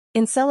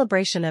In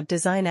celebration of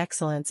design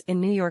excellence in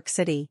New York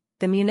City,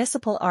 the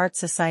Municipal Art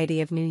Society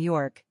of New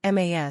York,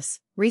 MAS,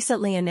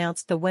 recently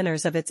announced the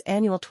winners of its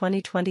annual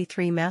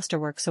 2023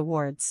 Masterworks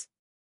Awards.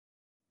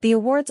 The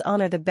awards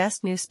honor the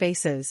best new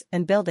spaces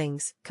and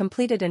buildings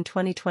completed in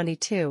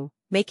 2022,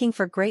 making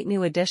for great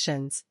new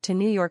additions to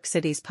New York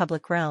City's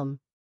public realm.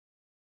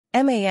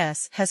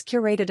 MAS has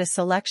curated a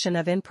selection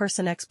of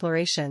in-person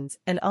explorations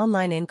and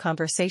online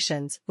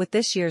in-conversations with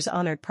this year's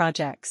honored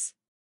projects.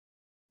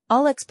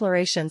 All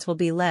explorations will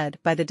be led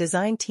by the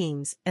design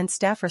teams and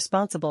staff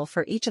responsible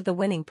for each of the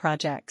winning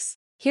projects.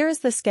 Here is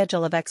the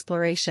schedule of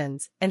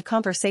explorations and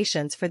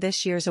conversations for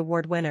this year's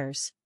award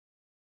winners.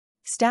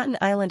 Staten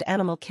Island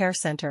Animal Care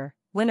Center,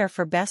 winner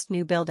for Best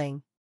New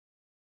Building.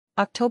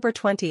 October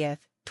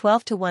 20th,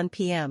 12 to 1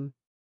 p.m.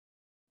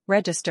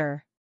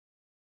 Register.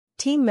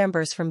 Team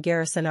members from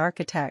Garrison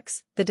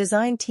Architects, the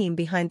design team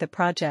behind the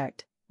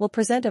project, will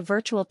present a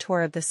virtual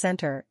tour of the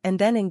center and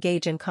then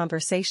engage in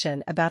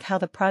conversation about how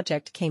the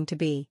project came to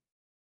be.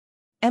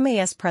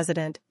 MAS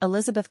President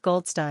Elizabeth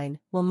Goldstein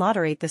will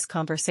moderate this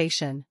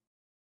conversation.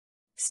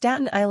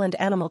 Staten Island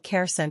Animal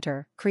Care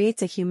Center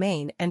creates a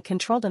humane and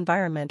controlled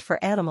environment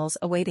for animals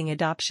awaiting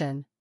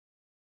adoption.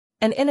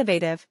 An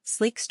innovative,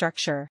 sleek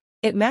structure,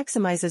 it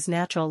maximizes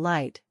natural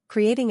light,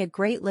 creating a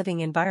great living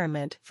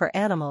environment for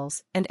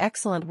animals and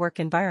excellent work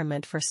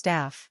environment for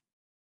staff.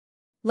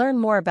 Learn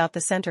more about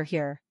the center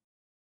here.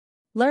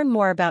 Learn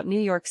more about New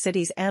York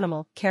City's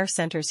animal care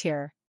centers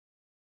here.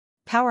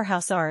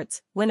 Powerhouse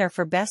Arts, winner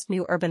for Best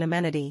New Urban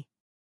Amenity.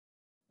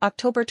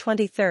 October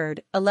 23,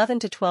 11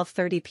 to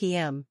 12:30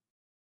 p.m.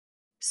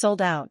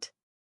 Sold out.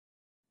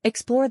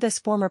 Explore this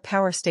former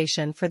power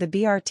station for the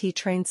BRT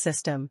train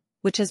system,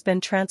 which has been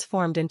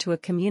transformed into a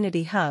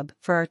community hub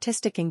for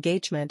artistic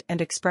engagement and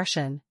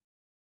expression.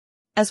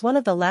 As one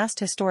of the last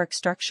historic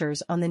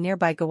structures on the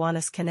nearby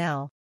Gowanus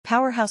Canal,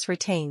 Powerhouse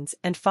retains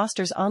and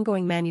fosters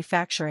ongoing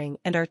manufacturing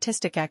and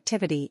artistic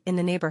activity in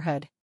the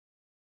neighborhood.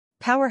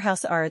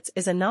 Powerhouse Arts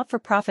is a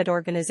not-for-profit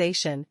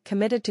organization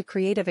committed to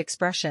creative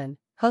expression,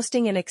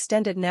 hosting an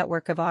extended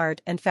network of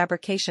art and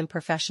fabrication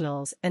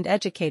professionals and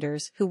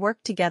educators who work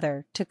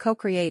together to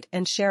co-create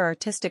and share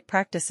artistic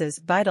practices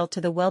vital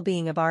to the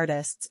well-being of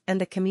artists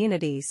and the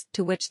communities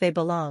to which they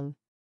belong.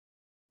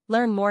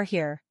 Learn more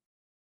here.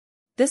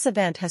 This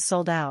event has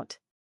sold out.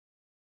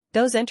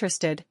 Those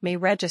interested may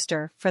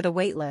register for the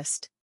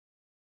waitlist.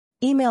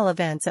 Email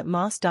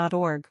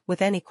events@mos.org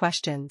with any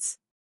questions.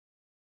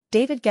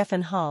 David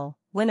Geffen Hall,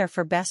 winner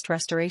for Best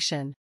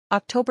Restoration.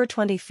 October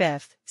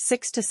 25,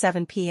 6 to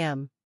 7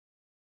 p.m.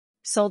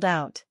 Sold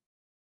out.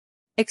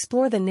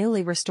 Explore the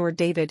newly restored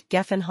David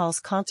Geffen Hall's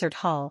concert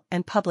hall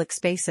and public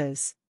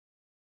spaces.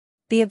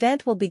 The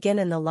event will begin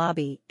in the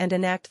lobby and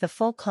enact the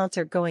full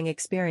concert-going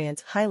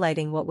experience,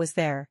 highlighting what was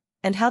there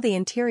and how the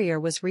interior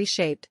was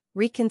reshaped,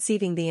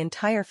 reconceiving the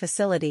entire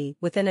facility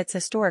within its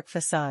historic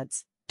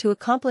facades, to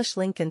accomplish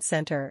Lincoln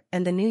Center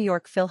and the New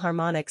York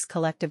Philharmonic's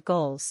collective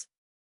goals.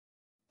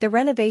 The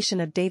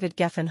renovation of David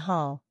Geffen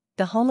Hall,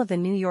 the home of the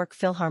New York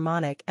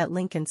Philharmonic at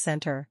Lincoln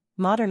Center,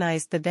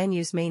 modernized the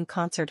venue's main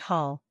concert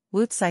hall,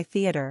 Woodside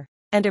Theater,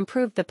 and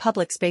improved the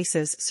public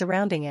spaces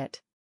surrounding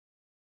it.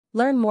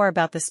 Learn more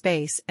about the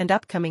space and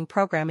upcoming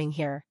programming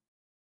here.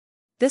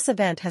 This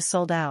event has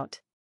sold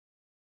out.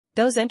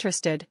 Those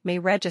interested may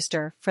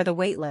register for the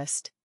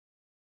waitlist.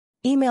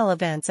 Email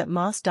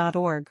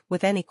events@mos.org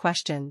with any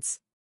questions.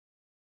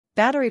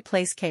 Battery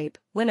Place Cape,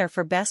 winner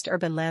for Best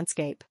Urban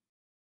Landscape.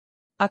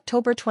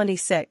 October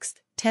 26,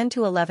 10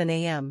 to 11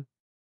 a.m.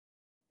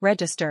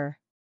 Register.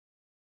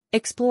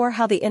 Explore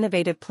how the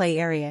innovative play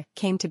area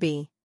came to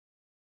be.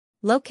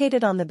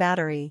 Located on the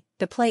Battery,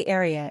 the play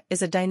area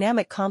is a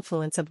dynamic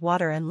confluence of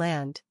water and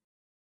land.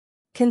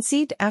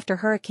 Conceived after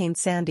Hurricane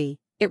Sandy,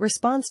 it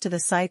responds to the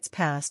site's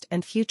past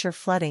and future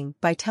flooding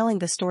by telling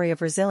the story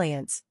of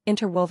resilience,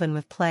 interwoven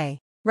with play.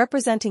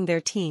 Representing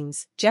their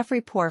teams,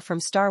 Jeffrey Poore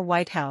from Star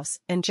White House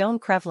and Joan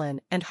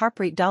Krevlin and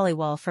Harpreet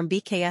Dhaliwal from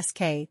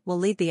BKSK will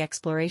lead the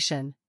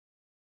exploration.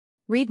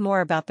 Read more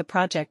about the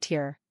project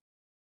here.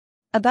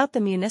 About the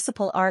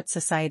Municipal Art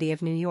Society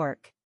of New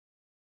York.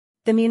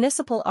 The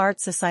Municipal Art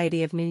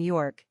Society of New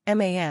York,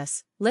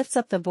 MAS, lifts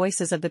up the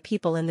voices of the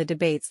people in the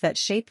debates that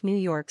shape New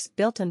York's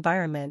built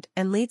environment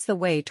and leads the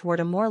way toward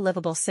a more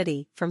livable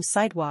city from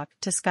sidewalk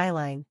to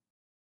skyline.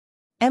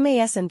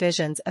 MAS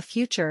envisions a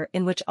future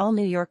in which all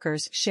New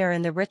Yorkers share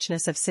in the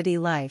richness of city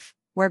life,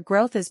 where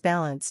growth is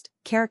balanced,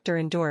 character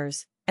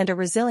endures, and a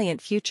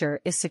resilient future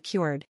is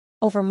secured.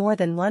 Over more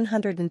than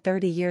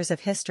 130 years of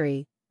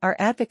history, our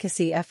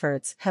advocacy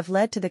efforts have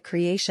led to the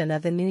creation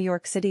of the New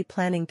York City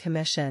Planning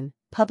Commission,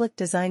 Public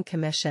Design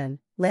Commission,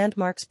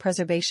 Landmarks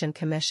Preservation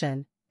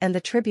Commission, and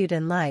the Tribute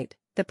in Light,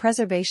 the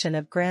preservation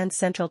of Grand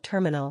Central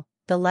Terminal,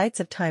 the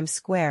lights of Times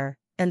Square,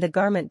 and the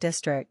Garment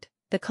District,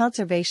 the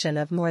conservation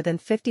of more than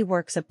 50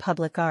 works of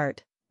public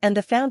art, and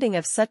the founding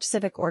of such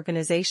civic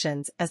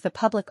organizations as the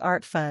Public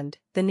Art Fund,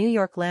 the New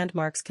York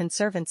Landmarks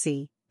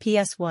Conservancy,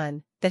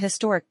 PS1, the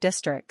Historic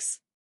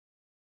Districts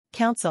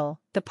Council,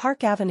 the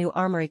Park Avenue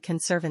Armory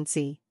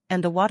Conservancy,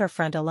 and the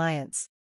Waterfront Alliance.